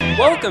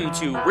Welcome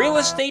to Real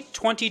Estate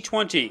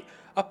 2020,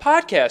 a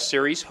podcast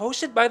series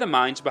hosted by the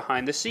minds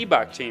behind the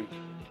Sibbach Team,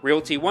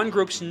 Realty One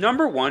Group's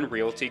 #1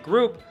 realty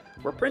group,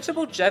 where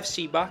Principal Jeff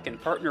Sibbach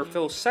and partner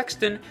Phil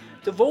Sexton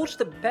divulge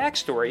the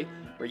backstory,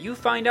 where you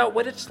find out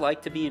what it's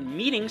like to be in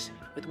meetings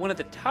with one of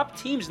the top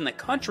teams in the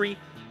country,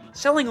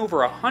 selling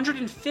over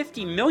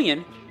 $150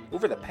 million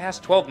over the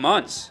past 12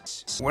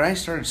 months. When I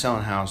started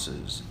selling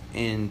houses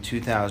in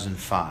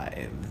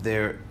 2005,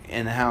 the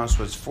house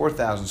was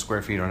 4,000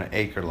 square feet on an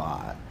acre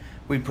lot.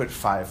 We put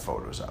 5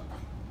 photos up.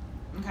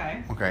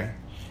 Okay.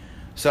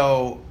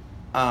 So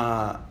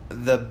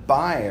the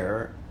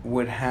buyer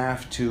would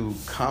have to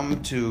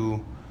come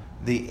to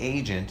the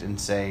agent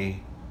and say,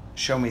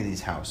 show me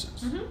these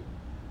houses. Mm-hmm.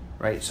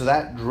 Right? So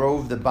that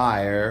drove the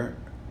buyer,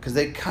 because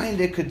they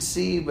kind of could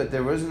see, but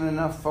there wasn't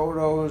enough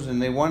photos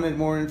and they wanted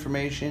more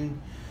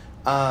information.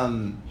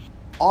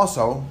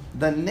 Also,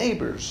 the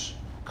neighbors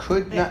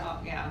could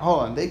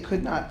they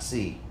could not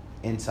see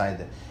inside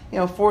the,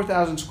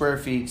 4,000 square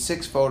feet,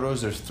 6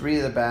 photos, there's 3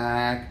 of the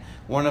back,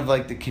 1 of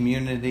like the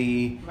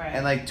community, right,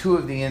 and like 2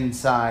 of the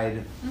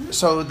inside. Mm-hmm.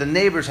 So the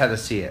neighbors had to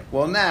see it.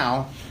 Well,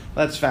 now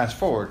let's fast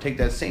forward, take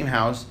that same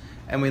house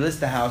and we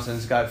list the house and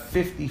it's got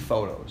 50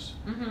 photos.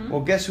 Mm-hmm.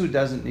 Well, guess who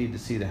doesn't need to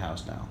see the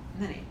house now?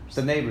 The neighbors.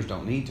 The neighbors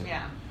don't need to.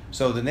 Yeah.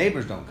 So the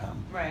neighbors don't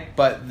come. Right.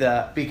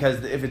 But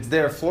because if it's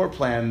their floor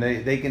plan,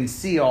 they can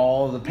see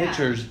all the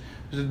pictures.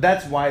 Yeah. So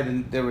that's why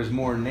there was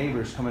more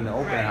neighbors coming to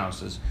open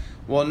houses.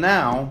 Well,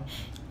 now,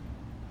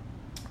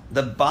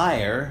 the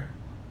buyer,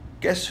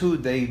 guess who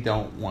they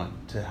don't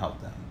want to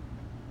help them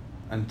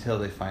until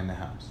they find the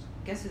house?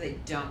 Guess who they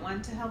don't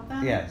want to help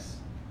them? Yes.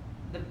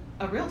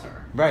 A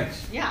realtor. Right.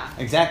 Yeah.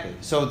 Exactly.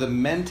 So the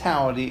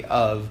mentality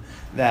of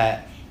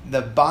that,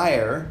 the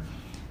buyer,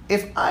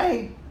 if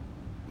I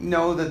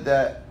know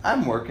that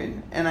I'm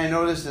working and I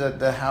notice that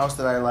the house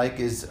that I like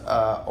is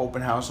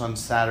open house on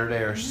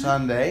Saturday or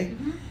Sunday,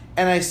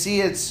 and I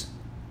see it's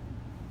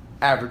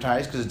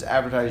advertised, because it's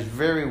advertised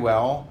very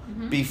well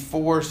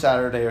before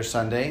Saturday or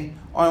Sunday,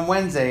 on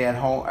Wednesday at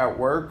home, at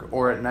work,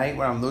 or at night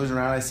when I'm losing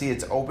around, I see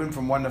it's open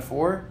from 1 to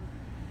 4.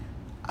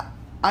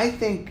 I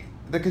think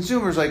the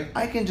consumer's like,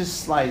 I can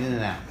just slide in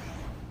and out.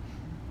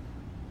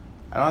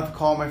 I don't have to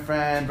call my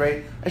friend,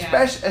 right?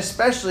 Yeah.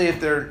 Especially if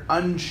they're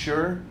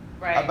unsure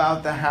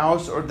about the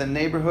house or the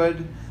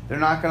neighborhood. They're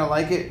not going to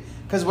like it.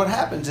 Because what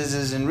happens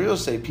is in real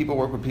estate, people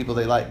work with people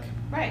they like.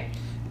 Right.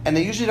 And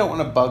they usually don't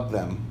want to bug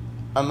them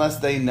unless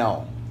they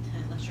know.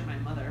 Unless you're my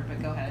mother,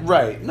 but go ahead.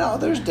 Right. No,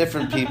 there's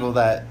different people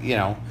that,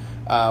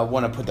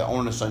 want to put the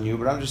onus on you.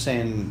 But I'm just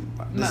saying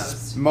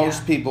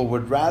most people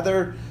would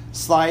rather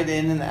slide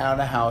in and out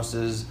of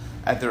houses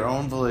at their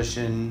own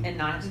volition. And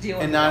not have to deal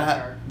with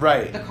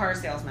the car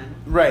salesman.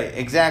 Right,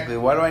 exactly.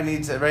 Why do I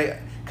need to, right?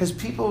 Because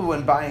people,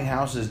 when buying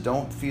houses,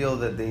 don't feel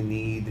that they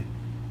need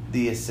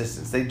the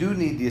assistance. They do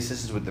need the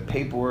assistance with the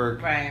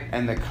paperwork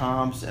and the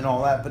comps and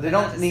all that, but they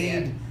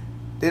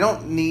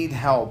don't need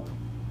help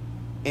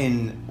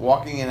in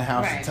walking in a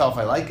house to tell if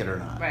I like it or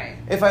not. Right.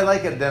 If I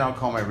like it, then I'll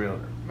call my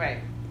realtor. Right.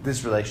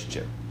 This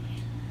relationship.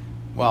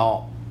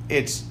 Well,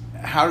 it's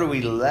how do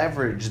we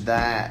leverage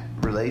that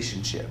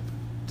relationship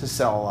to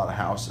sell a lot of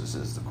houses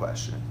is the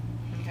question.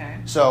 Okay.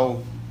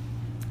 So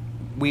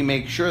we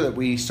make sure that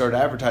we start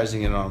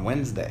advertising it on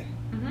Wednesday.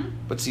 Mm-hmm.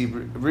 But see,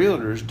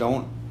 realtors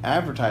don't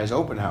advertise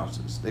open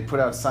houses. They put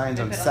out signs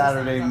on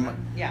Saturday.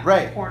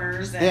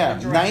 Corners and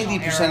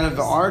 90% of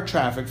our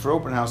traffic for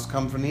open house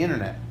come from the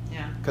internet.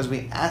 Yeah. Because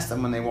we ask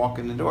them when they walk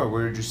in the door,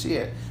 where did you see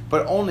it?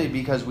 But only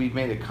because we've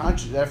made a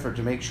conscious effort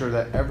to make sure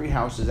that every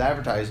house is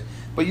advertised.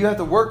 But you have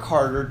to work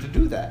harder to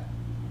do that.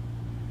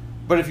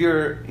 But if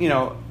you're,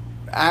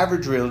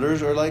 average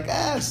realtors are like,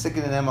 stick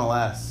it in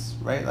MLS,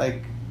 right?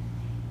 Like,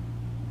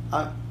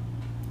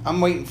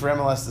 I'm waiting for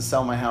MLS to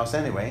sell my house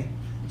anyway.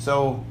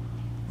 So,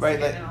 right?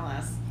 Stick it in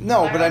MLS.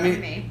 No, but I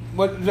mean,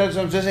 that's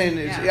what I'm just saying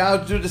is,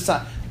 I'll do the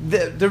sign.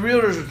 The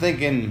realtors are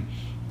thinking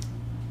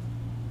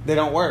they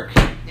don't work.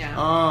 Yeah.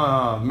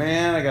 Oh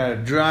man, I gotta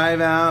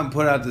drive out and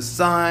put out the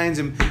signs,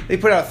 and they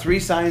put out 3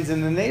 signs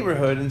in the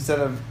neighborhood instead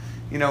of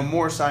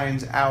more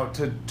signs out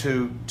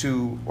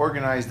to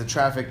organize the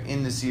traffic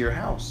in to see your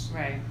house.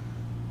 Right.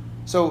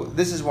 So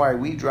this is why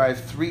we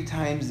drive 3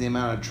 times the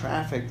amount of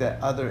traffic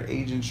that other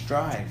agents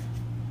drive.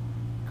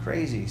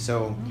 Crazy.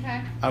 So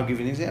I'll give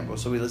you an example.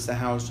 So we list a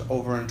house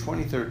over on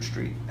 23rd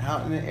Street,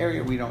 in an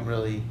area we don't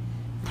really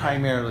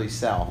primarily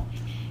sell.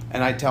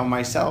 And I tell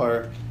my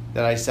seller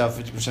that I sell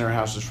 50% of our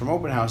houses from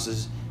open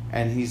houses,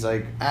 and he's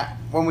like,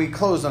 when we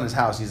closed on his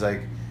house, he's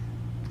like,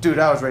 dude,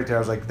 I was right there. I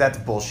was like, that's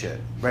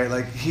bullshit, right?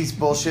 Like, he's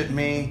bullshitting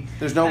me.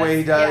 There's no way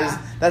he does.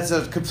 Yeah. That's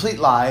a complete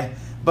lie.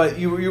 But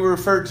you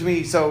referred to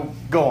me, so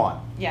go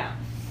on. Yeah.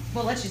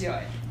 We'll let you do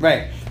it.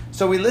 Right.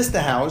 So we list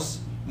the house,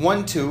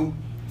 1-2,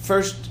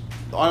 first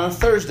on a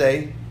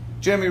Thursday.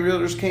 Jeremy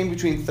Realtors came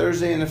between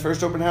Thursday and the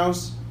first open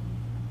house.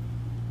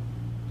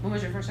 When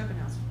was your first open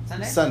house?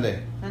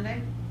 Sunday?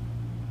 Sunday.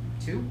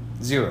 2?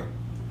 0.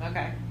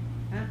 Okay.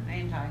 I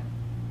aimed high.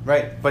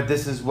 Right. But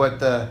this is what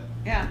the...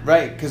 Yeah.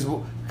 Right. Because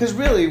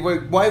really,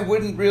 why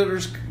wouldn't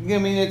realtors... I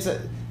mean,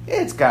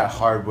 It's got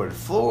hardwood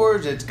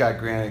floors. It's got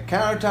granite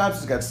countertops.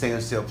 It's got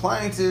stainless steel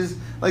appliances.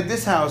 Like,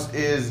 this house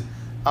is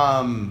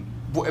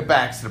it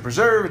backs to the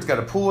preserve. It's got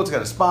a pool. It's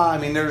got a spa. I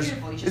mean,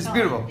 it's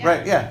beautiful, yeah.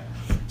 right? Yeah.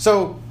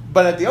 So,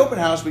 but at the open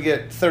house, we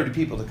get 30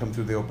 people to come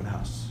through the open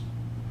house.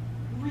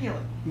 Really?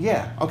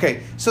 Yeah.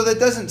 Okay. So that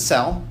doesn't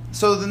sell.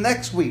 So the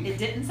next week. It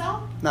didn't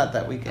sell? Not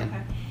that weekend.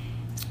 Okay.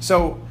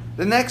 So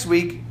the next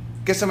week,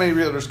 guess how many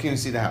realtors came to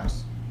see the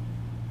house?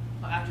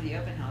 Well, after the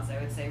open house, I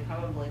would say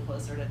probably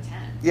closer to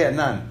 10. Yeah,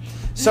 none.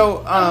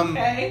 So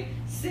okay.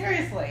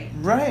 Seriously.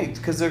 Right,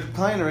 because their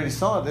client already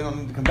saw it. They don't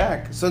need to come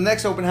back. So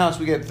next open house,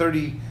 we get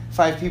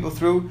 35 people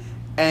through,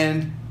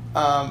 and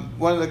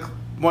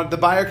the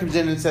buyer comes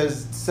in and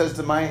says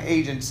to my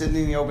agent sitting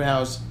in the open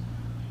house,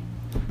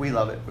 "We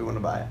love it. We want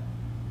to buy it.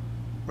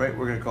 Right?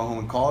 We're going to go home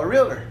and call a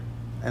realtor,"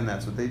 and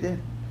that's what they did.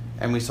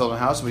 And we sold a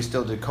house. And we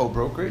still did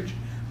co-brokerage,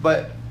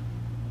 but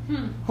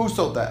who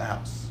sold that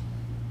house,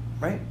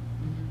 right?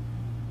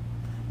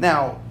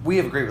 Now, we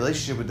have a great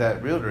relationship with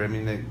that realtor. I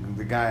mean,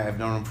 the guy, I've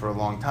known him for a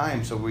long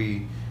time, so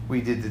we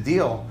did the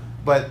deal.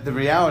 But the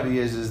reality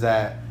is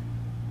that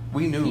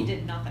we knew. He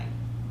did nothing.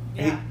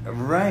 Yeah.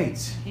 Right.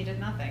 He did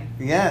nothing.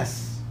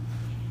 Yes.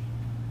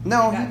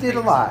 No, he did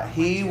a lot.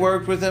 He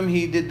worked with him.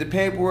 He did the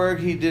paperwork.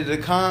 He did the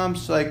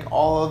comps, like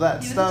all of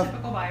that stuff. He was a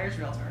typical buyer's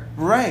realtor.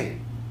 Right.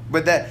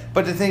 But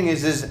the thing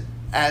is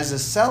as a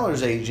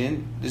seller's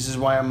agent, this is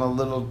why I'm a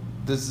little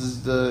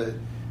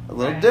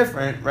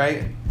different,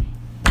 right?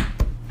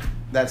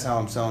 That's how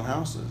I'm selling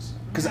houses.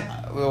 Because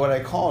what I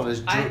call it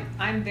is...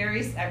 I'm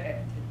very...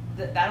 That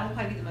will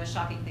probably be the most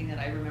shocking thing that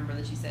I remember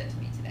that you said to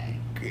me today.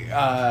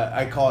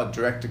 I call it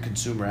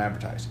direct-to-consumer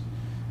advertising.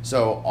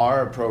 So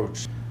our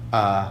approach...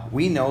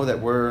 we know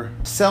that we're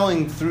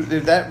selling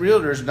through... That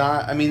realtor's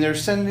not... I mean, they're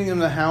sending them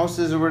the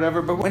houses or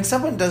whatever, but when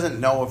someone doesn't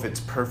know if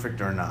it's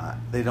perfect or not,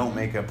 they don't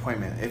make an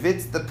appointment. If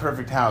it's the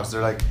perfect house,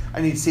 they're like,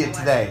 I need to see it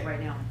today. Right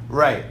now.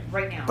 Right.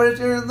 Right now. But if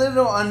they're a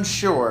little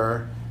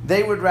unsure,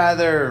 they would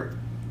rather...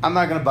 I'm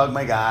not going to bug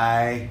my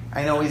guy.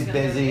 I know he's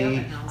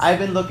busy. I've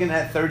been looking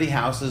at 30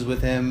 houses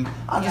with him.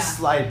 I'll just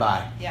slide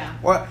by. Yeah.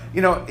 Well,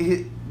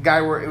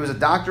 it was a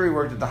doctor. He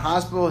worked at the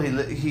hospital.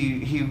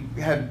 He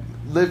had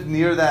lived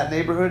near that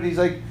neighborhood. He's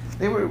like,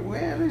 they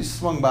just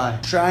swung by.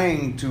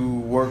 Trying to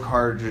work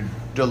hard to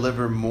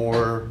deliver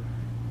more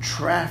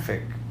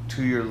traffic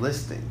to your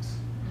listings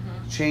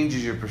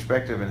changes your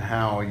perspective and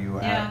how you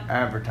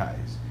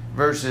advertise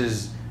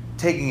versus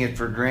taking it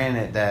for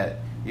granted that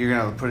you're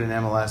going to put in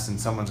MLS and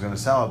someone's going to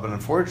sell it. But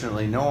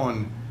unfortunately, no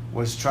one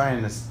was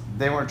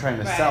they weren't trying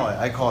to sell it.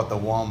 I call it the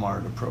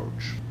Walmart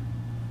approach.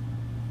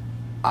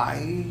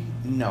 I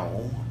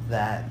know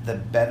that the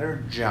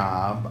better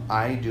job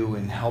I do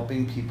in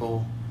helping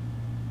people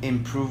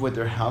improve what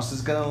their house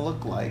is going to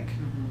look like,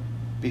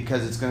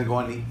 because it's going to go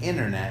on the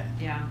internet,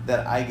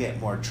 that I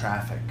get more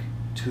traffic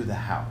to the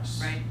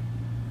house. Right.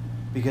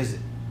 Because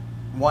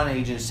one,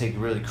 agents take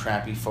really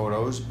crappy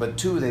photos, but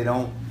two, they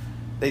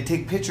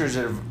take pictures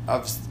of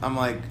I'm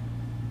like,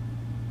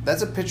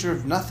 that's a picture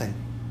of nothing.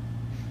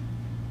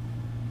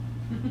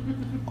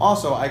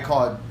 Also, I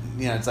call it,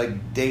 it's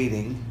like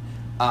dating.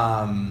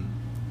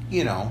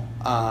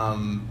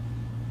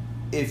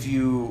 If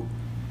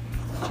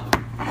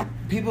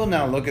people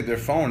now look at their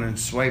phone and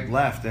swipe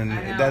left, and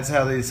that's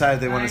how they decide if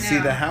they want to see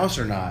the house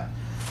or not.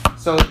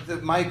 So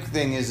my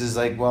thing is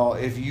like, well,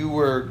 if you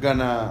were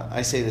gonna,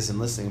 I say this in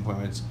listing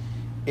appointments,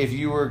 if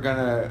you were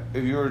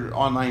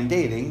online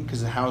dating,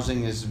 because the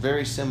housing is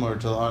very similar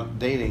to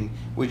dating,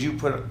 would you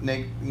put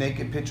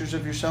naked pictures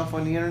of yourself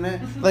on the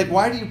internet? Like,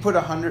 why do you put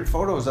 100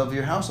 photos of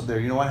your house up there?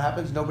 You know what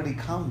happens? Nobody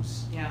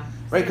comes. Yeah.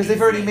 Right, because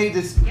they've already made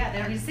this. Yeah, they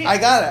don't need to see it. I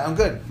got it. I'm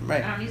good.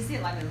 Right. I don't need to see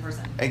it live in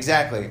person.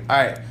 Exactly. All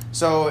right.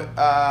 So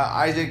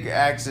Isaac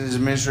acts as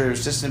administrative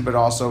assistant, but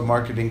also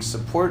marketing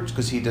support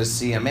because he does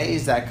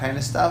CMAs, that kind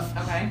of stuff.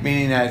 Okay.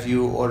 Meaning that if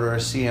you order a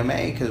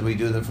CMA, because we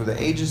do them for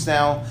the agents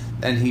now,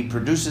 and he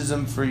produces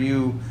them for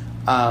you,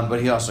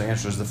 but he also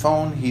answers the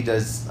phone. He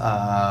does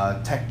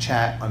tech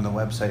chat on the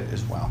website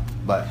as well.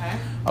 But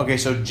okay,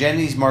 so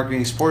Jenny's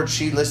marketing support.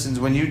 She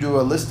listens when you do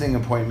a listing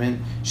appointment.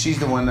 She's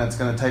the one that's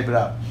going to type it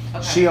up.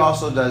 Okay. She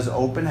also does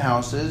open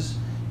houses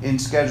in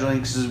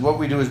scheduling, because what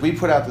we do is we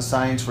put out the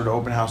signs for the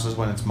open houses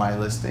when it's my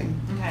listing.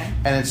 Okay.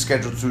 And it's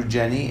scheduled through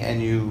Jenny, and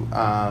you.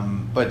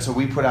 But so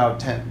we put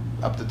out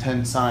up to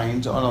 10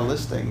 signs on a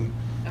listing.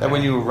 Okay. That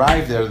when you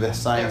arrive there, the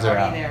signs are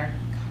out. There.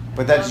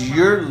 But that's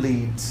your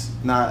leads,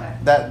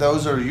 not that.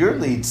 Those are your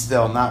leads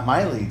still, not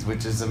my leads,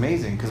 which is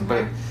amazing.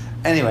 But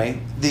anyway,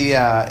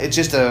 it's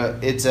just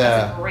that's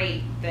a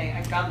great thing.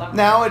 God love.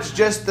 Now it's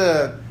just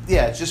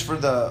it's just for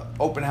the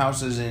open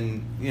houses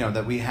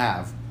that we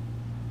have.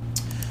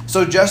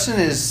 So Justin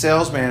is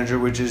sales manager,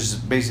 which is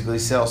basically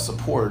sales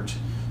support.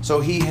 So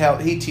he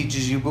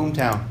teaches you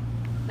Boomtown.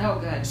 Oh,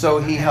 good.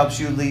 So he helps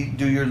you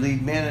do your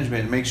lead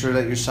management, make sure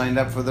that you're signed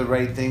up for the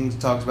right things.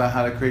 Talks about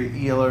how to create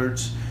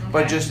e-alerts.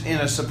 But just in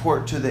a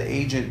support to the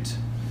agent.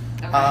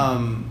 Okay.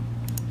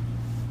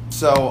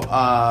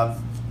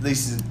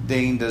 Lisa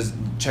Dane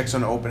checks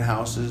on open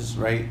houses,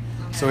 right?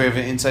 Okay. So we have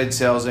an inside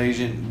sales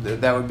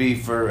agent. That would be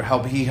for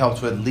help. He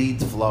helps with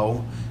lead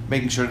flow,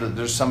 making sure that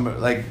there's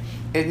some like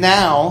it.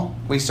 Now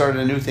we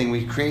started a new thing.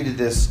 We created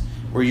this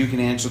where you can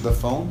answer the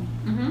phone,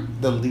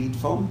 the lead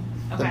phone,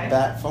 the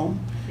bat phone,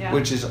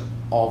 which is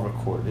all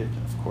recorded,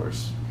 of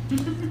course.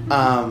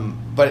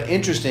 But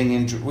interesting,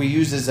 and we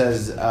use this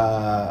as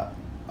a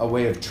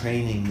way of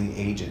training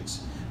the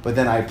agents. But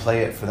then I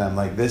play it for them,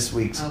 like this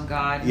week's. Oh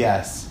God.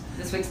 Yes.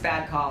 This week's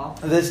bad call.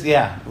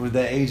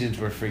 The agents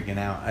were freaking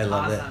out. I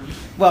love Awesome. it.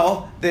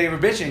 Well, they were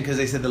bitching because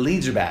they said the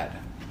leads are bad,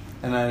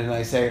 and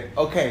I say,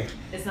 okay.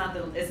 It's not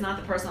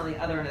the person on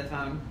the other end of the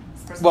phone.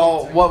 It's the person Well,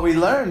 answering. what we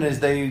learned is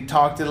they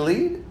talk to the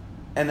lead,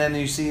 and then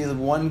you see the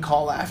one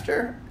call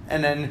after,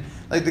 and then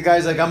like the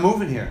guy's like, I'm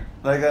moving here,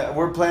 like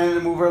we're planning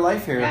to move our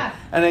life here,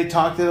 and they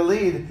talk to the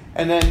lead,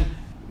 and then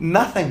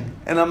nothing,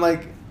 and I'm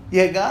like,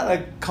 you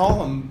gotta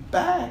call him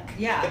back.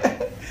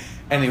 Yeah.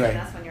 Anyway.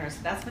 That's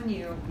when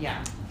you.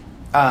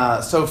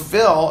 So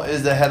Phil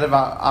is the head of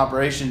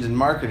operations and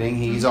marketing.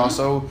 He's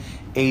also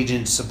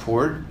agent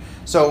support.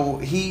 So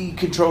he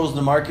controls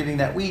the marketing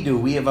that we do.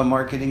 We have a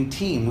marketing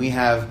team. We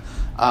have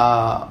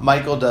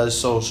Michael does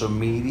social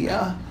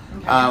media.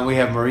 Okay. We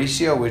have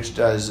Mauricio, which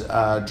does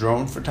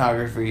drone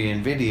photography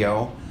and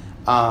video.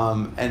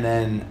 And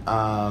then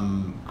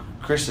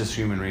Chris is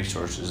human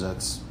resources.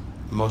 That's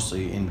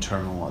mostly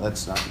internal.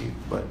 That's not you,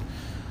 but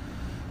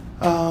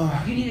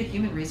You need a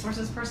human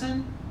resources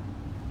person?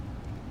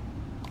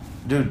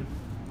 dude.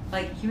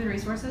 Like human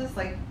resources?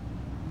 Like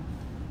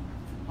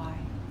why?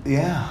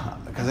 Yeah,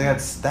 because I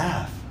got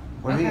staff.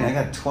 What do you mean? I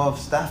got 12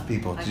 staff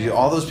people.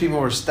 All those people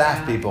were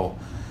staff people.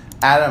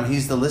 Adam,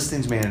 he's the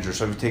listings manager.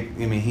 So if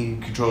you he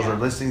controls our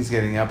listings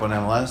getting up on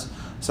MLS.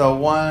 So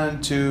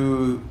 1,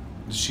 2,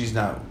 she's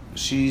the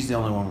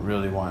only one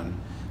really one.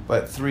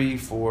 But 3,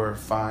 4,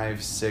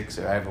 5, 6.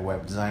 I have a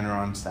web designer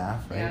on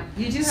staff, right? Yeah.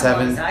 You do have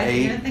 7, I didn't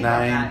even 8, think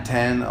 9, about that.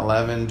 10,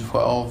 11,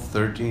 12,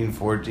 13,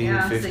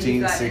 14,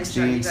 15,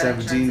 16,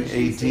 17,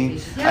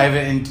 18. Yeah. I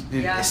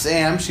have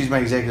Sam, she's my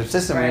executive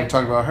assistant. We haven't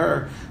talked about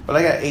her. But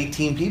I got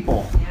 18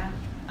 people. Yeah.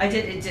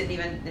 It didn't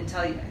even until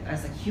I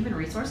was like, human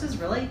resources?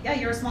 Really? Yeah,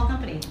 you're a small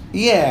company.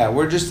 Yeah,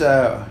 we're just,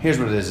 here's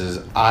what it is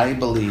I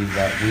believe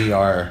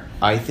that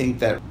I think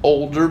that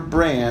older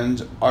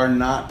brands are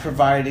not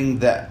providing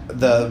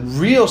the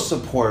real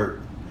support.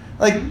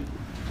 Like,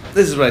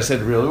 this is what I said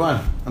to Realty One.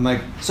 I'm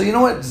like, so you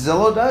know what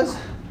Zillow does?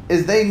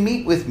 Is they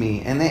meet with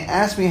me and they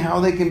ask me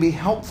how they can be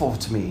helpful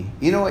to me.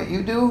 You know what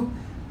you do?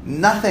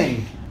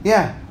 Nothing.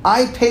 Yeah,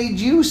 I paid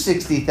you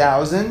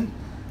 $60,000.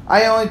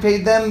 I only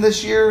paid them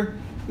this year,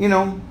 I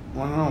don't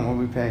know what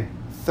we pay.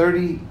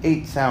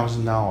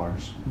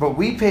 $38,000.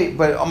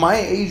 But my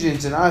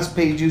agents and us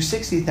paid you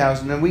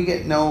 $60,000, and we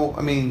get no.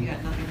 I mean, You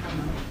got nothing from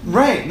them.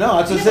 right? No,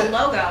 that's You what have a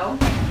logo.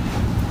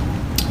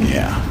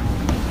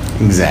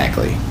 Yeah,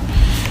 exactly.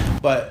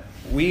 But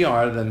we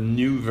are the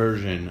new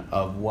version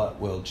of what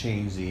will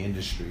change the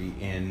industry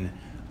in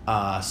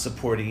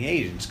supporting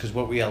agents, because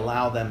what we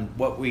allow them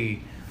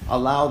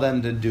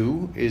to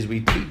do is we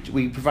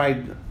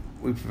provide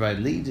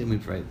leads and we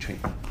provide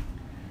training.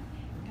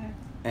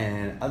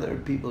 And other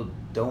people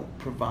don't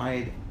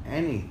provide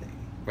anything,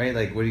 right?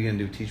 Like, what are you going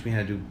to do? Teach me how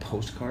to do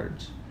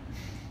postcards?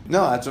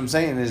 No, that's what I'm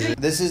saying.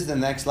 This is the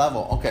next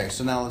level. Okay,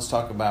 so now let's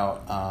talk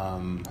about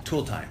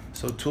tool time.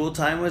 So tool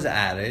time was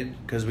added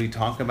because we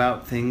talk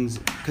about things,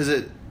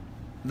 because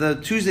the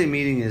Tuesday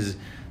meeting is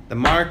the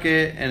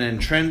market and then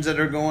trends that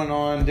are going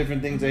on,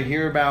 different things I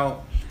hear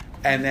about,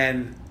 and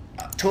then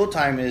tool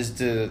time is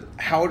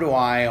how do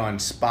I on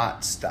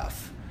spot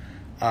stuff.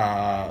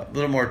 A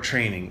little more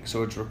training,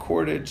 so it's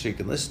recorded so you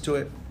can listen to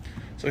it.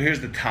 So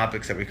here's the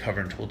topics that we cover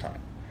in tool time.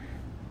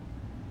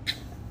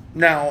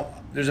 Now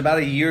there's about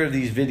a year of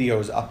these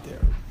videos up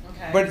there,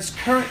 but it's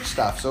current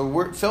stuff. So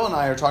Phil and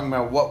I are talking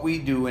about what we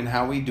do and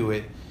how we do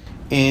it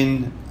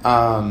in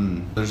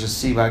there's a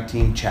Sibbach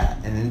Team chat,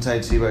 and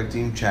inside Sibbach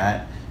Team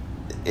chat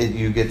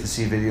you get to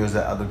see videos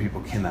that other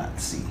people cannot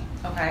see.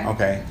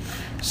 Okay.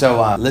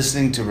 So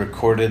listening to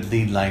recorded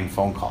lead line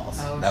phone calls.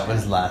 That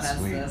was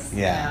last week.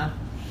 Yeah.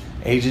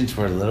 Agents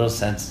were a little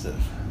sensitive.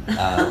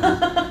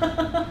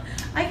 I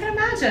can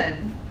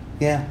imagine.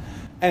 Yeah.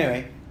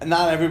 Anyway,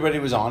 not everybody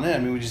was on it. I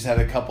mean, we just had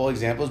a couple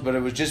examples, but it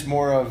was just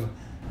more of,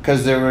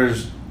 because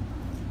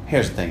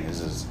here's the thing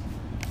is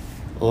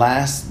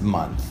last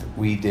month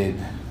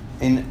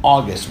in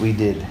August we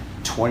did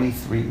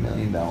 $23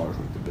 million worth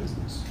of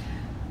business.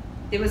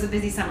 It was a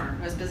busy summer.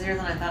 It was busier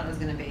than I thought it was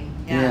going to be.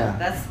 Yeah.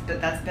 That's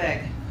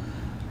big.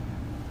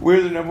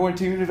 We're the number one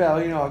team in the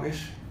Valley in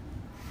August.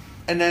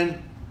 And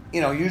then,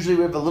 usually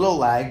we have a little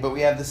lag, but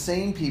we have the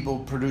same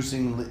people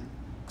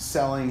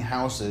selling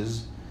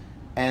houses,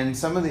 and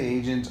some of the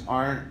agents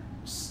aren't,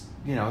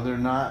 they're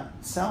not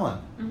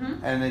selling.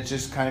 Mm-hmm. And it's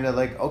just kind of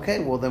like, okay,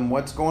 well then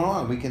what's going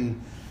on?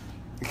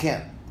 I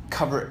can't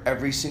cover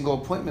every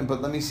single appointment,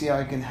 but let me see how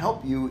I can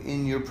help you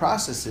in your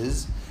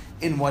processes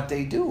in what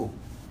they do.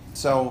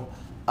 So,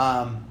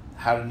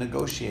 how to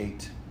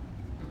negotiate.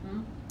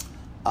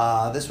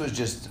 Mm-hmm. This was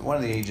just one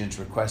of the agents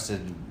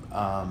requested.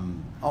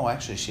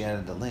 Actually, she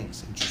added the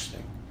links.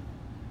 Interesting.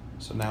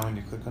 So now when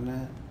you click on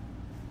that,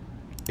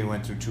 we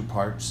went through 2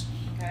 parts.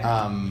 Okay.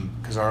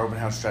 Because our open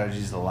house strategy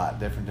is a lot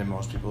different than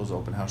most people's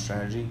open house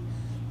strategy.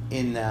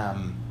 In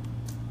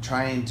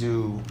trying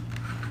to,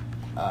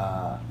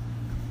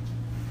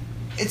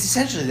 it's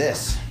essentially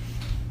this.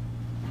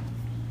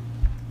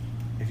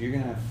 If you're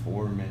going to have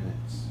 4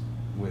 minutes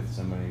with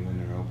somebody when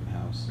they're open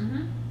house,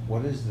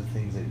 what is the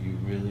things that you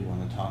really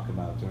want to talk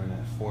about during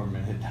that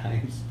 4-minute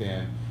time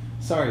span?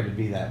 Sorry to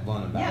be that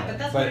blunt about it. Yeah, but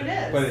that's what it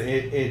is. But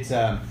it's,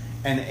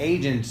 and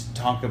agents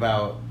talk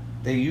about,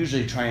 they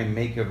usually try and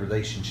make a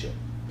relationship.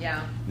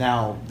 Yeah.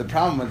 Now, the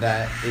problem with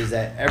that is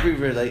that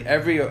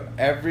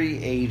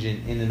every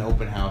agent in an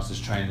open house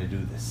is trying to do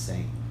the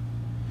same.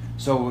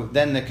 So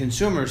then the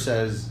consumer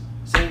says,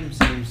 same.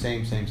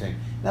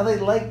 Now, they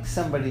like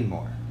somebody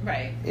more.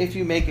 Right. If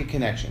you make a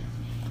connection.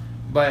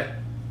 But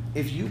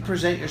if you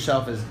present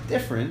yourself as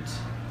different,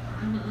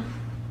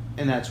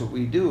 and that's what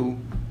we do,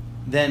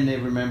 then they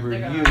remember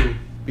you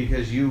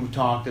because you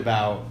talked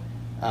about,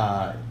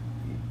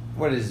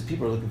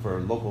 people are looking for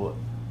a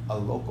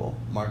local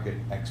market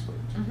expert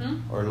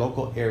or a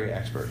local area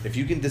expert. If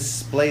you can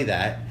display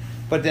that,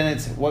 but then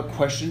it's what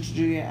questions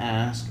do you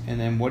ask, and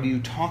then what do you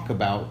talk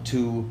about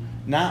to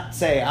not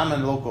say I'm a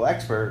local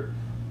expert,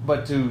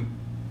 but to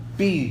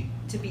be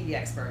the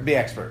expert. Be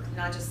expert.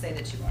 Not just say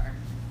that you are.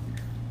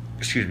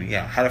 Excuse me.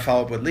 Yeah. How to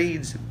follow up with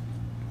leads.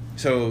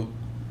 So,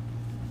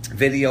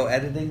 video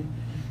editing.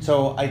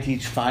 So I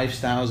teach 5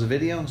 styles of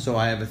video. So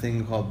I have a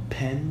thing called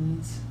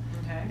PENS.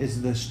 Okay.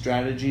 Is the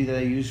strategy that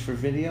I use for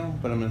video,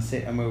 but we're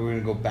going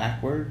to go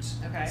backwards.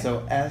 Okay.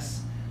 So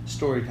S,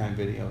 storytime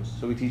videos.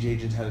 So we teach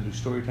agents how to do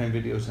storytime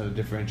videos, how to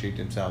differentiate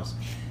themselves.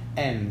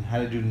 N, how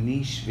to do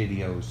niche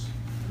videos.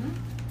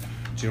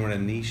 Do you know what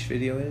a niche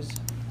video is?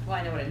 Well,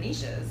 I know what a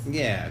niche is.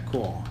 Yeah,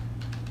 cool.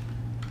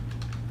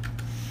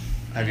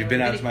 Have you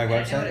been out to my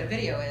website? I know what a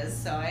video is,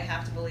 so I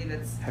have to believe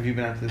it's... Have you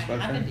been out to this website?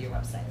 I have been to your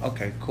website.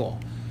 Okay, cool.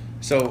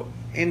 So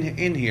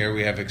in here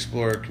we have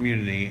Explorer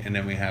Community, and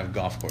then we have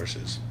golf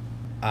courses.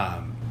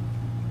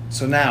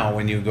 So now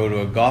when you go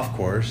to a golf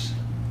course,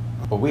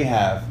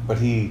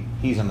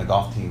 he's on the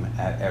golf team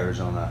at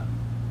Arizona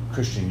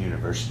Christian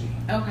University.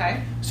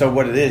 Okay. So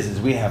what it is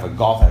we have a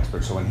golf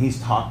expert. So when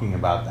he's talking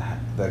about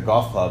the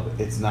golf club,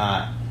 it's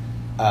not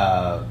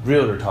a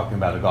realtor talking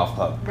about a golf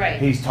club.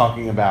 Right. He's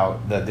talking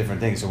about the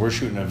different things. So we're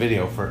shooting a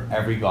video for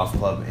every golf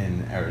club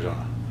in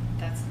Arizona.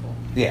 That's cool.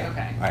 Yeah.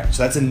 Okay. All right.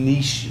 So that's a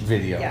niche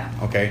video. Yeah.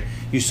 Okay.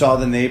 You saw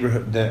the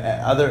neighborhood. The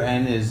other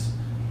end is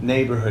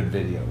neighborhood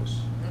videos.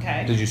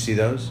 Okay. Did you see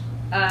those?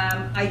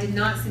 I did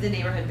not see the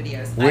neighborhood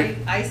videos.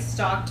 I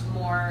stalked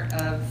more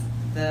of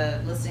the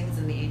listings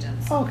and the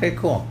agents. Oh, okay,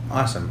 cool.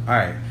 Awesome. All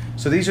right.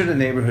 So these are the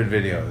neighborhood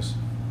videos.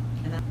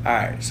 All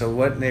right. So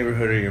what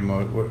neighborhood are you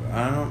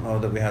I don't know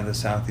that we have the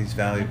Southeast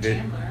Valley video.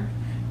 Chandler.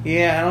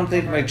 Yeah, I don't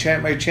think my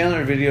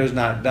Chandler video is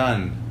not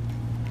done.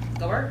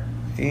 Go work?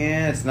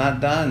 Yeah, it's not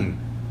done.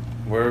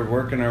 We're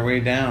working our way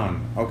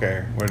down.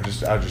 Okay,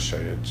 I'll just show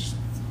you.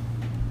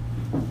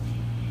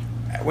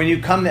 When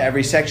you come to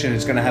every section,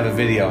 it's going to have a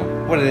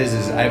video. What it is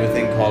I have a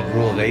thing called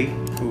Rule of 8.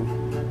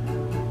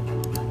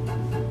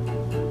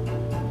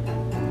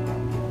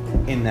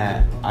 In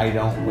that I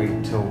don't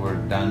wait till we're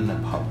done to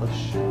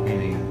publish.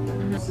 Meaning,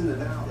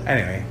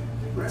 anyway,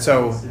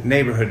 so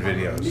neighborhood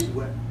videos.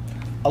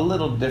 A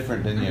little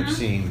different than you've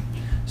seen.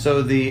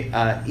 So the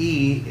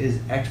E is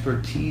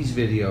expertise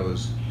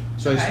videos.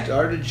 So I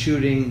started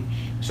shooting.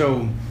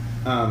 So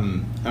I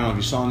don't know if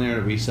you saw in there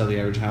that we sell the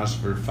average house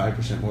for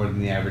 5% more than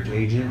the average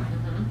agent.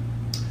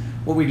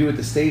 What we do with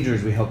the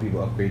stagers, we help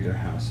people upgrade their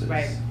houses.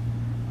 Right.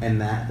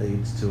 And that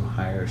leads to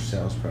higher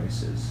sales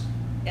prices.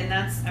 And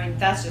that's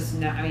just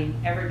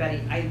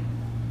everybody, I am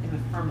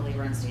a firm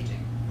believer in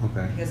staging.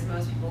 Okay. Because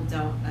most people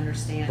don't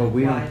understand. But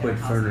we why don't put their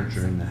house furniture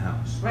is. in the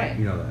house. Right.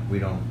 You know that. We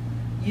don't.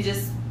 You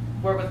just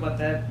work with what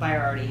the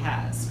buyer already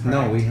has. Correct?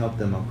 No, we help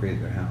them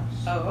upgrade their house.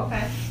 Oh,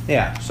 okay.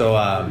 Yeah. So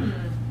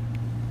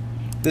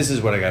this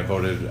is what I got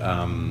voted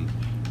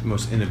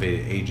most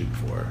innovative agent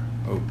for.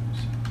 Oops.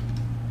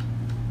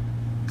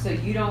 So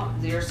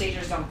your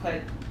stagers don't put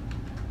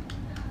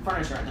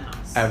furniture in the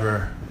house?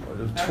 Ever.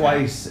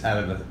 Twice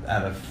out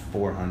of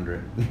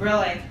 400.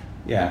 Really?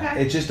 Yeah.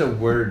 Okay. It's just a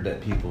word that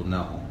people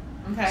know.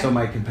 Okay. So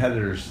my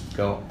competitors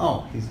go,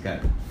 oh, he's got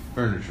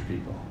furniture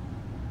people.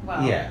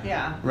 Well,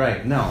 yeah.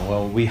 Right. No,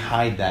 well, we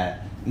hide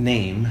that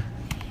name,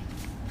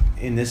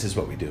 and this is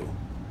what we do.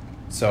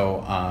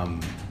 So,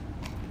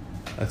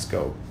 let's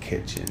go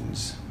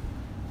kitchens.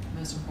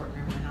 Most important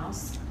room in the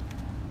house.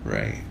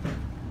 Right.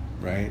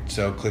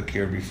 So click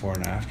here before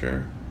and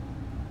after.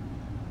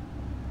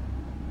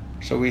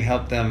 So we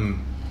help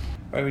them,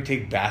 right? We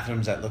take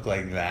bathrooms that look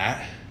like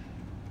that,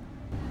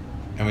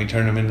 and we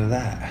turn them into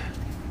that.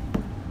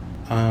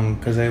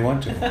 Because they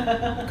want to.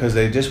 Because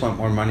they just want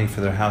more money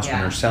for their house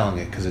when they're selling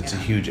it, because it's a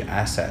huge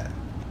asset.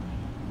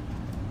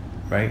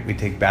 Right? We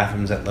take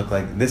bathrooms that look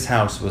like, this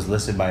house was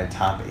listed by a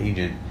top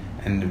agent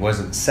and it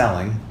wasn't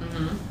selling,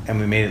 and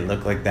we made it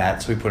look like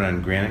that. So we put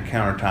on granite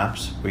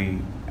countertops, we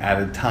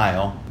added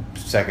tile,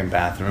 second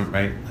bathroom,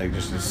 right? Like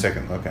just a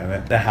second look at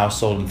it. The house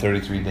sold in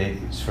 33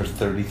 days for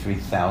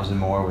 $33,000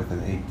 more with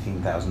an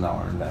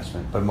 $18,000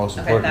 investment. But most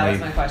importantly, that was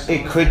my question.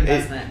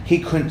 He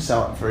couldn't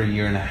sell it for a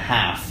year and a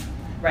half.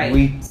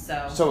 Right.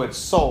 So it's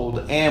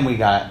sold, and we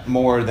got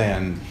more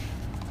than.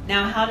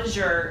 Now, how does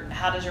your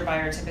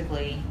buyer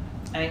typically?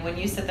 I mean, when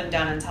you sit them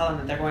down and tell them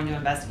that they're going to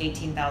invest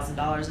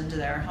 $18,000 into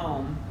their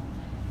home,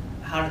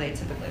 how do they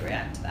typically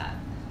react to that?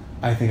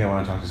 I think I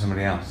want to talk to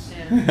somebody else.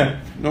 Yeah.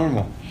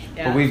 Normal.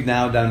 Yeah. But we've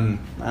now done,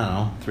 I don't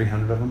know,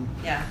 300 of them.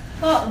 Yeah.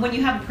 Well, when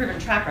you have a proven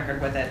track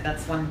record with it,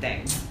 that's one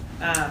thing.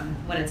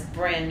 When it's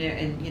brand new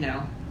and,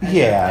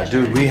 Yeah,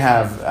 dude, we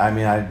have, I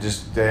mean,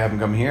 they haven't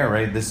come here,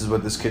 right? This is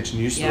what this kitchen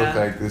used to look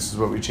like. This is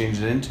what we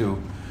changed it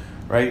into,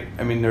 right?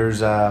 I mean,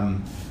 this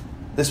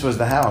was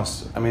the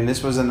house. I mean,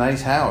 this was a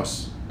nice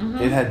house.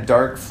 Mm-hmm. It had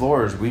dark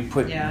floors. We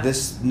put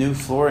this new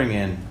flooring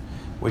in,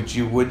 which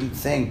you wouldn't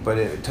think, but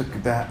it took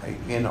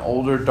an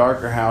older,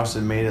 darker house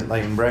and made it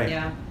light and bright.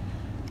 Yeah.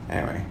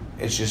 Anyway,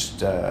 it's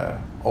just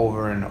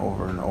over and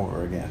over and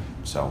over again.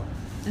 So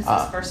this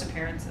is first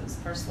appearances,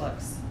 first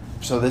looks.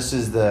 So this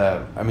is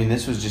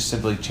this was just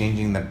simply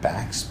changing the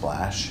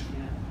backsplash.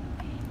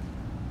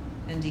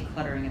 Yeah. And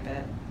decluttering a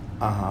bit.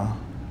 Uh-huh.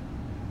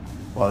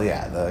 Well,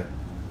 yeah,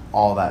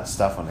 all that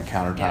stuff on the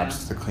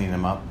countertops to clean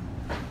them up.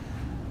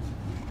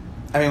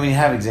 I mean, when you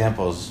have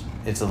examples,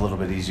 it's a little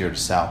bit easier to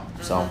sell.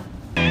 Mm-hmm. So.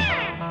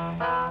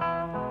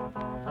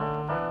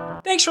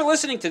 Thanks for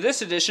listening to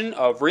this edition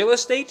of Real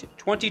Estate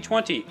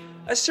 2020,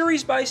 a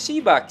series by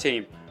Sibbach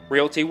Team,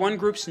 Realty One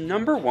Group's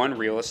 #1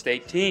 real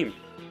estate team.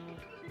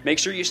 Make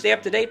sure you stay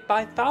up to date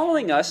by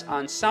following us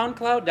on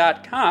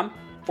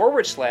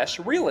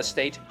SoundCloud.com/Real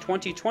Estate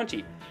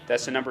 2020.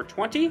 That's the number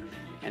 20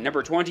 and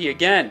number 20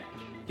 again.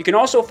 You can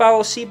also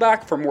follow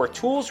Sibbach for more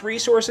tools,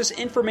 resources,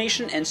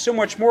 information, and so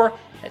much more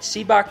at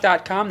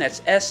Sibbach.com.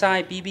 That's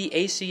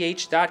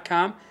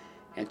SIBBACH.com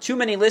and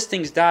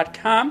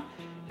TooManyListings.com.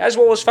 As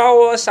well as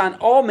follow us on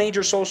all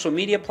major social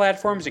media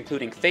platforms,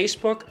 including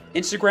Facebook,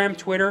 Instagram,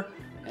 Twitter,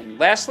 and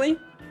lastly,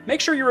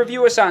 make sure you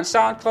review us on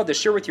SoundCloud to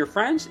share with your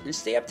friends and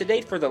stay up to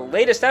date for the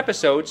latest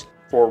episodes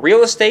for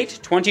Real Estate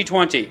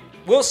 2020.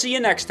 We'll see you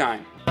next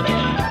time.